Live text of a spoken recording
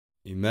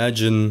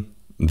Imagine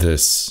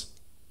this.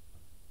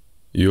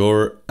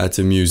 You're at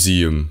a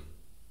museum,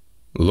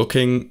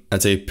 looking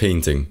at a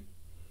painting.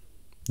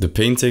 The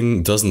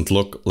painting doesn't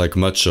look like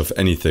much of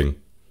anything,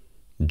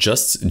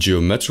 just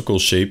geometrical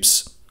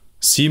shapes,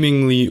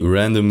 seemingly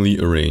randomly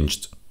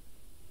arranged.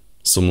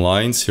 Some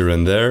lines here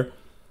and there,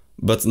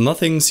 but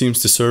nothing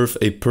seems to serve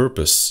a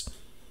purpose.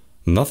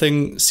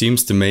 Nothing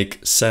seems to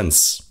make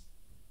sense.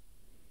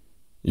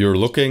 You're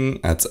looking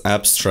at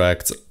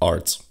abstract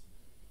art.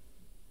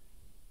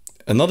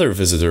 Another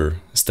visitor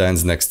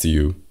stands next to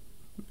you.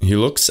 He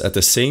looks at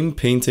the same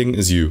painting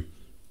as you.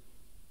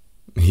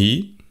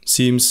 He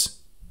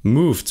seems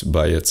moved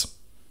by it.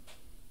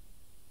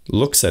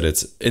 Looks at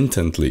it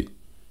intently.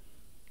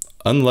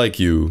 Unlike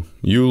you,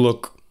 you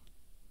look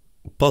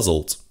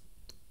puzzled,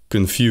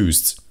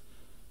 confused.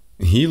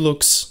 He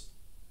looks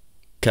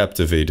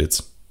captivated.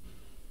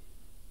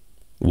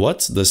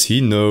 What does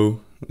he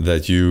know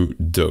that you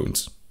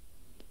don't?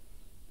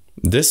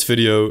 This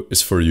video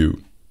is for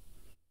you.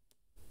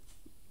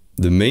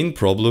 The main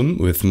problem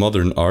with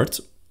modern art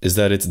is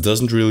that it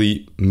doesn't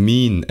really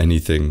mean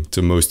anything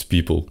to most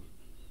people.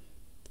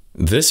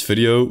 This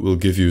video will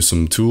give you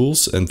some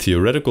tools and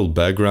theoretical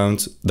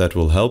background that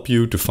will help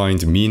you to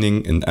find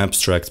meaning in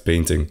abstract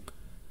painting.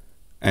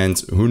 And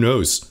who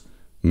knows,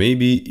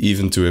 maybe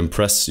even to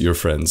impress your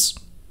friends.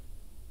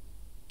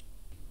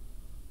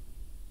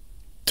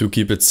 To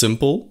keep it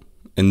simple,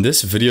 in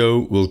this video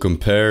we'll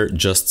compare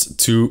just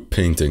two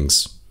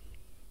paintings.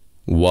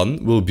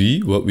 One will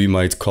be what we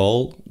might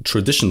call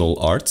traditional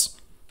art,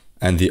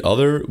 and the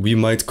other we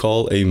might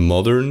call a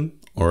modern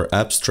or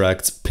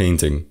abstract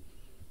painting.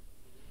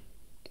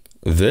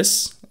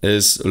 This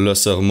is Le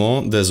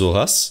Sermon des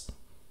Horaces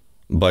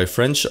by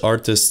French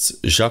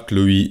artist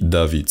Jacques-Louis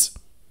David.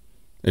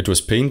 It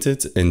was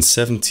painted in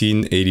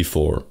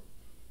 1784.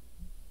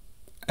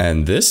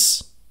 And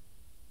this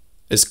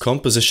is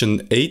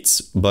Composition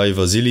 8 by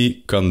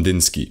Wassily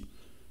Kandinsky.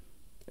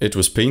 It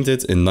was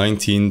painted in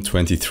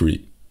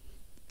 1923.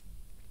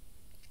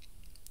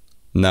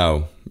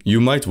 Now, you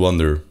might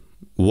wonder,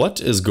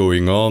 what is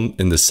going on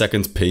in the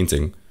second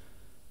painting?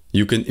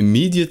 You can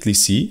immediately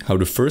see how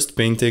the first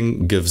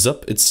painting gives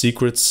up its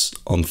secrets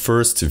on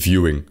first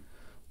viewing.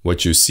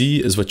 What you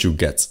see is what you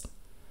get.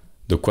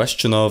 The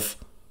question of,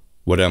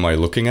 what am I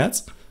looking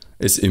at,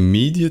 is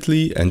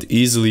immediately and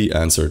easily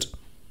answered.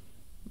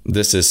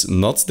 This is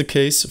not the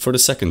case for the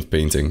second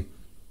painting.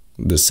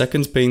 The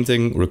second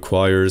painting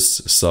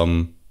requires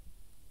some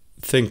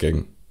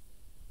thinking.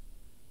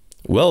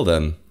 Well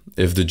then,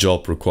 if the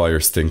job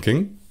requires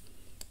thinking,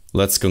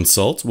 let's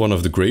consult one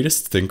of the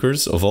greatest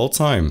thinkers of all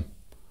time,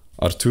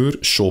 Arthur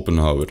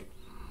Schopenhauer.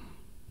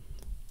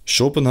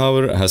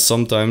 Schopenhauer has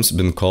sometimes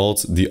been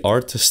called the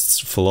artist's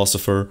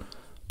philosopher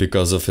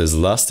because of his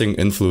lasting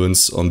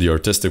influence on the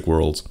artistic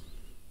world.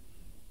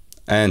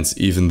 And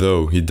even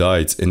though he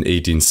died in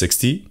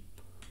 1860,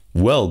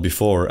 well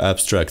before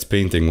abstract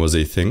painting was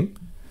a thing,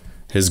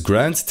 his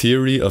grand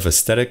theory of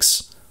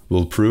aesthetics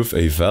will prove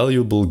a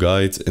valuable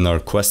guide in our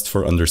quest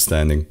for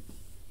understanding.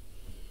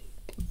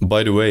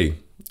 By the way,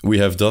 we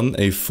have done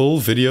a full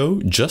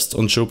video just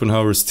on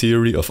Schopenhauer's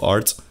theory of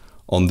art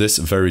on this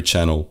very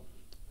channel.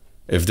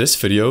 If this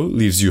video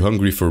leaves you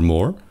hungry for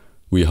more,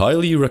 we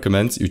highly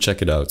recommend you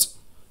check it out.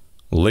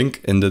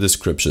 Link in the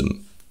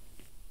description.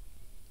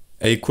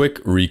 A quick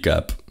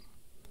recap.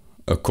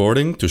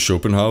 According to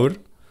Schopenhauer,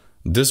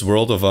 this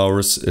world of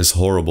ours is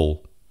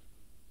horrible.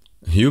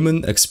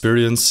 Human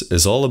experience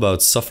is all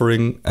about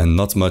suffering and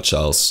not much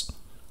else.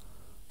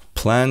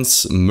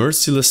 Plants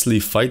mercilessly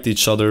fight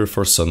each other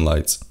for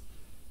sunlight.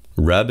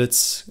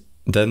 Rabbits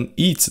then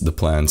eat the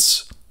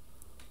plants.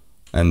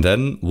 And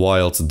then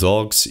wild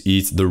dogs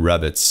eat the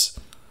rabbits.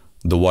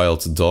 The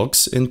wild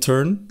dogs, in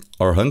turn,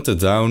 are hunted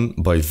down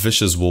by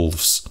vicious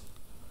wolves.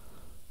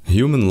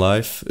 Human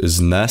life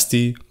is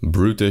nasty,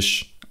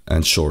 brutish,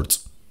 and short.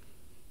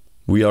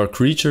 We are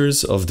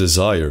creatures of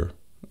desire,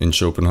 in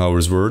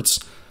Schopenhauer's words,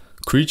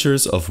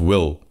 creatures of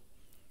will.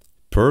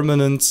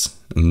 Permanent,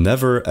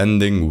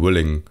 never-ending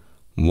willing,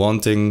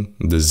 wanting,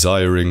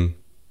 desiring,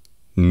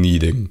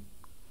 needing.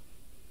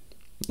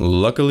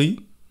 Luckily,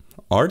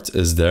 art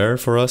is there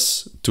for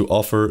us to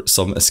offer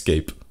some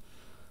escape.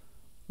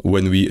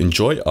 When we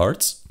enjoy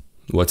art,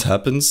 what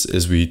happens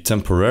is we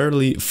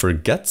temporarily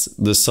forget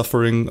the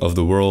suffering of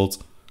the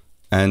world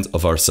and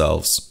of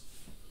ourselves.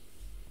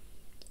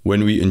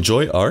 When we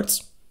enjoy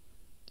art,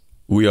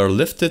 we are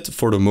lifted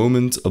for the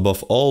moment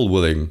above all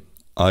willing,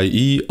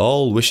 i.e.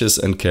 all wishes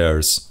and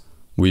cares.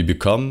 We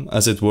become,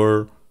 as it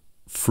were,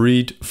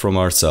 freed from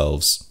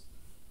ourselves.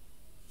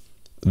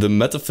 The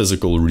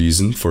metaphysical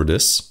reason for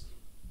this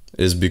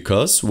is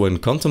because when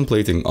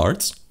contemplating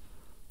art,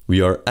 we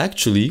are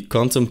actually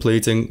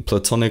contemplating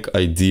Platonic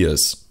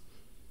ideas.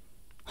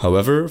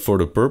 However, for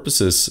the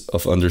purposes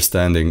of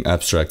understanding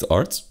abstract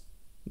art,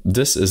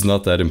 this is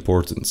not that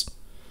important,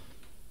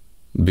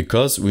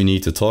 because we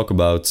need to talk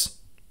about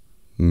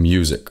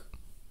music.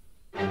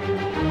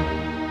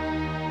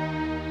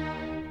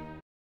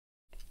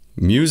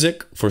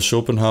 Music for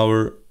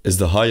Schopenhauer is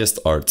the highest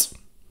art,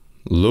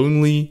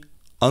 lonely,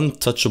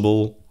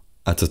 untouchable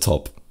at the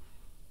top.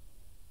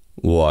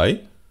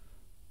 Why?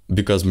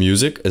 Because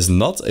music is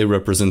not a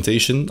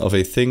representation of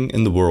a thing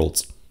in the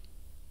world.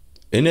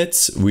 In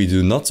it, we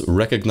do not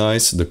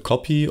recognize the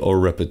copy or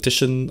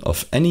repetition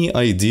of any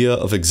idea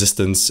of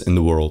existence in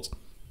the world.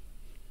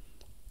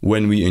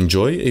 When we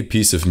enjoy a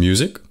piece of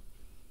music,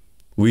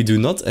 we do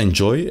not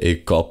enjoy a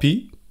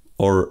copy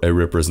or a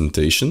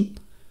representation.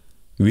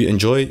 We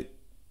enjoy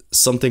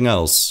something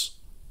else.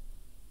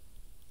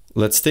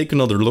 Let's take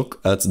another look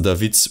at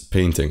David's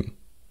painting.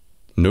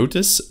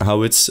 Notice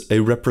how it's a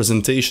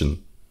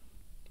representation.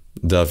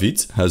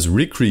 David has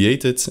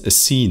recreated a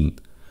scene.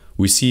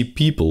 We see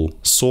people,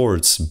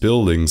 swords,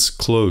 buildings,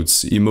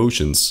 clothes,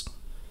 emotions.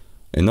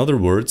 In other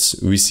words,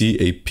 we see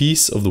a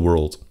piece of the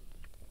world.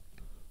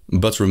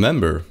 But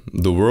remember,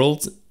 the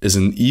world is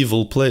an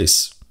evil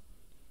place.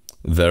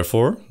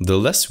 Therefore, the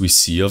less we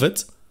see of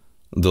it,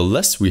 the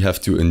less we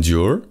have to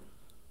endure,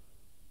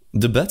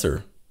 the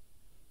better.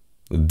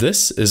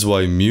 This is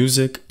why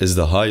music is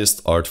the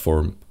highest art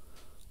form.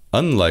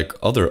 Unlike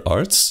other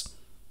arts,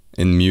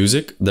 in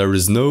music there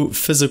is no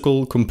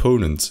physical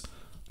component,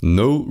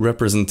 no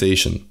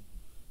representation.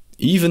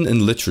 Even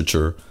in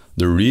literature,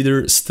 the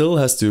reader still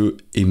has to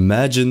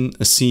imagine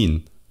a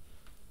scene.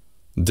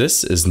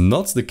 This is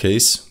not the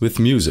case with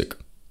music.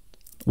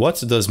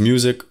 What does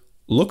music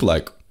look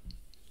like?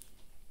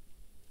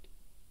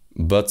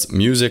 But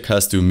music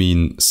has to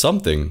mean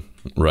something,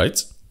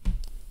 right?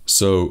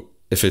 So,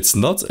 if it's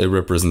not a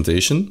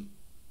representation,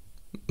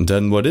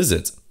 then what is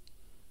it?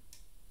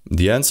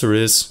 The answer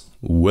is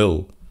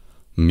will.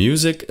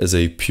 Music is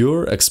a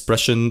pure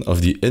expression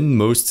of the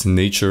inmost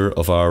nature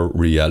of our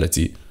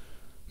reality.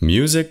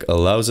 Music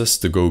allows us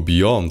to go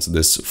beyond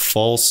this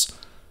false,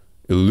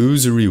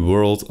 illusory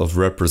world of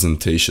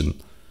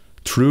representation.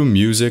 Through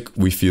music,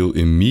 we feel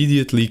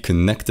immediately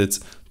connected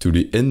to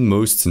the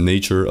inmost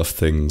nature of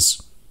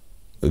things.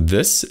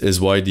 This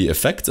is why the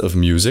effect of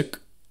music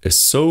is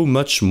so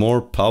much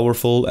more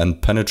powerful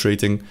and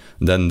penetrating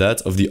than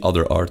that of the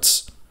other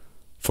arts.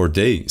 For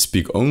they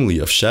speak only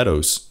of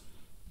shadows,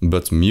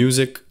 but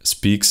music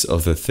speaks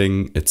of the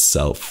thing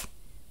itself.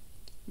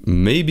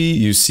 Maybe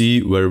you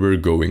see where we're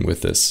going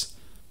with this.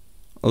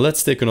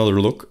 Let's take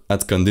another look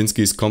at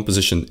Kandinsky's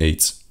Composition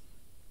 8.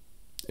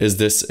 Is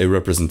this a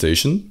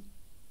representation?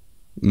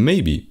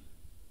 Maybe.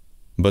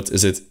 But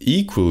is it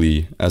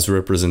equally as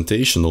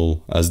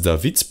representational as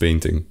David's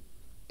painting?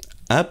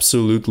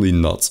 Absolutely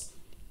not.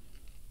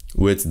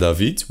 With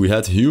David, we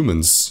had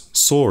humans,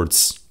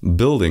 swords,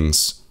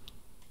 buildings.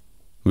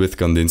 With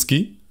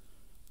Kandinsky,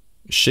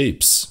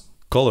 shapes,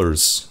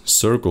 colors,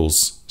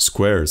 circles,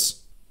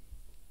 squares.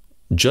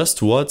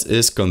 Just what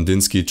is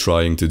Kandinsky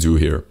trying to do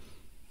here?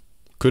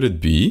 Could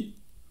it be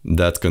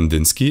that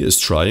Kandinsky is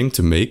trying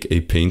to make a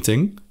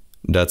painting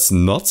that's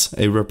not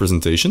a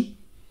representation?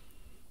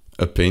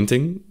 A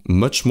painting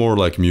much more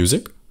like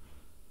music?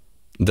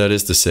 That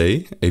is to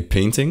say, a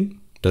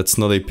painting that's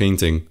not a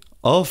painting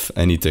of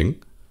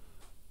anything,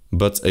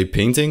 but a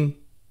painting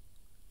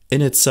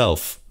in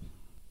itself.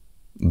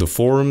 The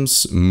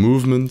forms,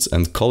 movement,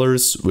 and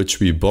colors which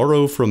we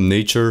borrow from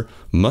nature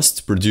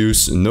must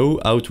produce no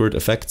outward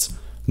effect,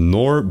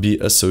 nor be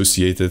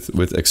associated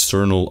with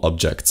external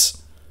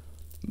objects.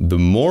 The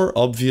more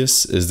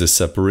obvious is the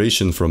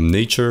separation from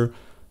nature,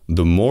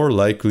 the more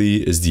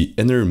likely is the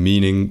inner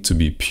meaning to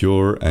be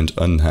pure and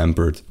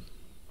unhampered.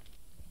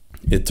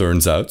 It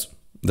turns out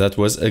that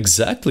was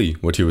exactly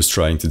what he was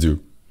trying to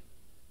do.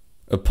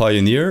 A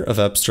pioneer of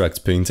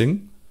abstract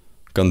painting,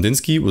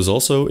 Kandinsky was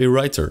also a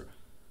writer.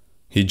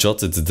 He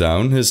jotted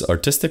down his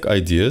artistic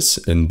ideas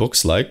in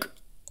books like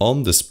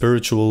On the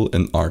Spiritual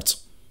in Art.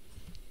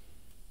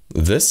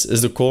 This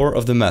is the core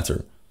of the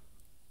matter.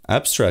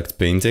 Abstract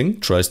painting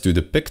tries to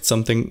depict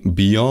something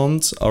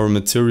beyond our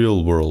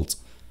material world.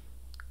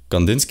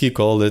 Kandinsky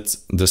called it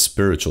the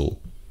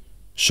spiritual.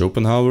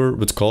 Schopenhauer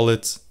would call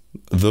it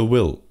the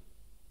will.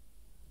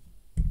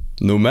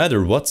 No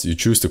matter what you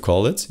choose to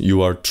call it,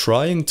 you are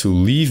trying to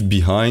leave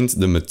behind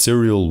the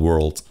material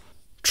world,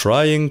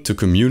 trying to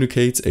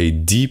communicate a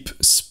deep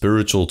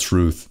spiritual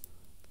truth,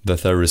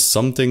 that there is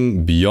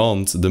something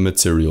beyond the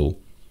material.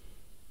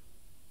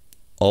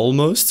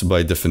 Almost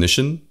by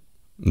definition,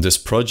 this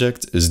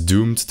project is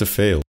doomed to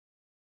fail.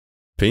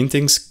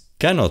 Paintings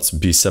cannot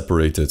be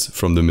separated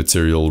from the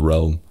material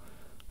realm.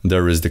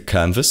 There is the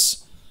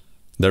canvas,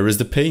 there is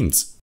the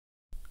paint.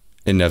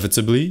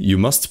 Inevitably, you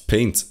must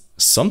paint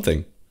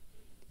something.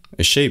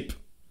 A shape,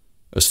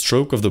 a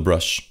stroke of the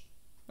brush,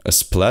 a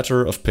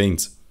splatter of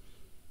paint.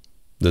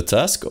 The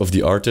task of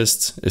the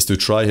artist is to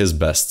try his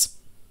best.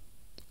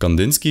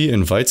 Kandinsky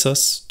invites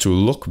us to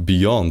look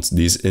beyond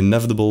these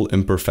inevitable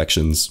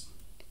imperfections.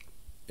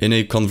 In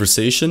a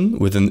conversation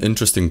with an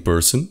interesting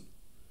person,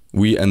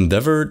 we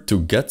endeavor to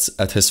get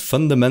at his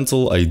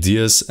fundamental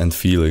ideas and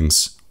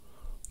feelings.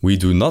 We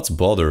do not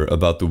bother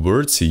about the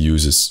words he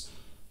uses,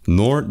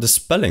 nor the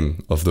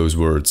spelling of those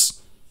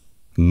words,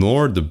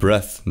 nor the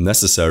breath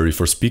necessary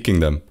for speaking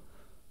them.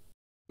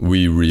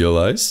 We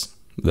realize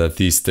that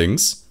these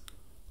things,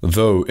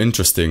 though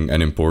interesting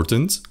and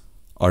important,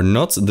 are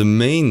not the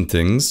main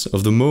things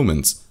of the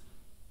moment,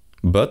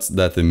 but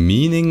that the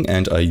meaning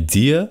and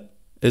idea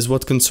is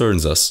what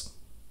concerns us.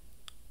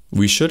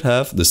 We should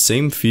have the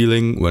same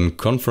feeling when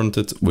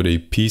confronted with a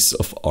piece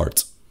of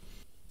art.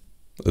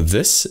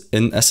 This,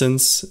 in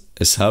essence,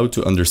 is how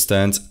to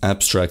understand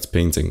abstract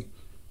painting.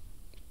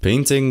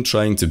 Painting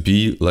trying to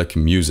be like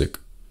music.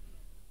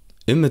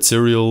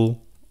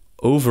 Immaterial,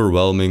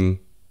 overwhelming,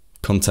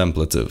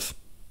 contemplative.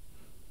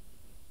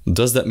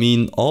 Does that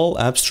mean all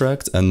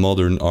abstract and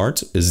modern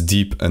art is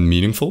deep and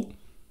meaningful?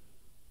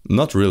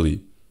 Not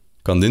really.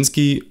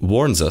 Kandinsky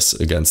warns us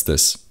against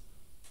this.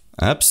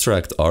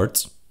 Abstract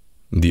art,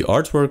 the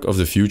artwork of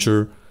the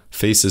future,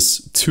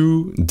 faces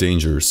two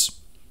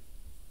dangers.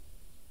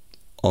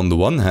 On the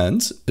one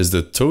hand is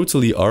the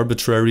totally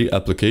arbitrary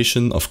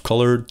application of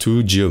color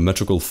to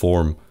geometrical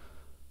form,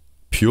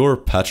 pure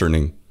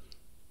patterning.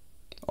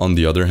 On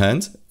the other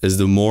hand is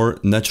the more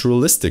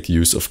naturalistic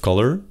use of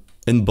color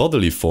in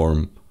bodily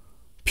form,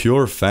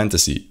 pure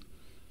fantasy.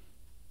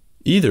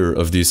 Either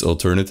of these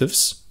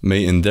alternatives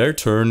may in their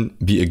turn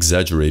be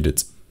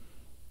exaggerated.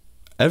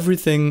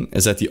 Everything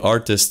is at the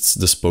artist's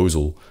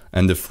disposal,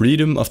 and the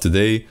freedom of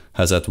today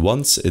has at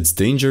once its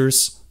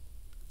dangers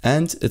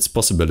and its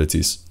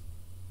possibilities.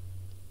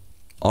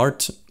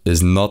 Art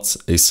is not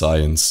a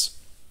science.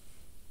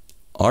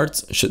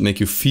 Art should make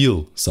you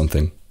feel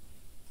something.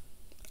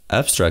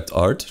 Abstract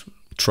art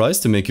tries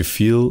to make you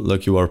feel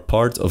like you are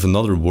part of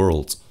another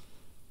world.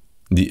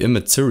 The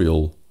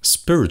immaterial,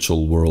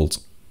 spiritual world.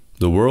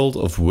 The world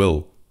of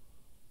will.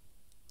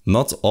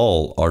 Not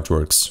all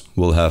artworks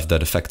will have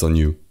that effect on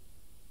you,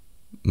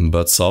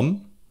 but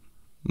some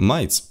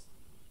might.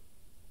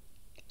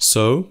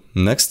 So,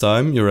 next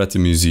time you're at the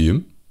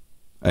museum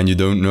and you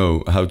don't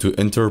know how to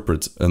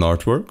interpret an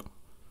artwork,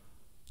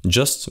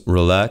 just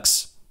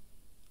relax,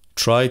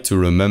 try to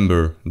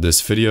remember this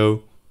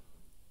video,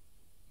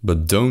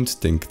 but don't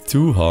think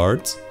too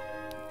hard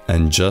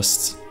and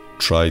just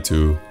try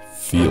to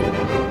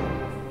feel.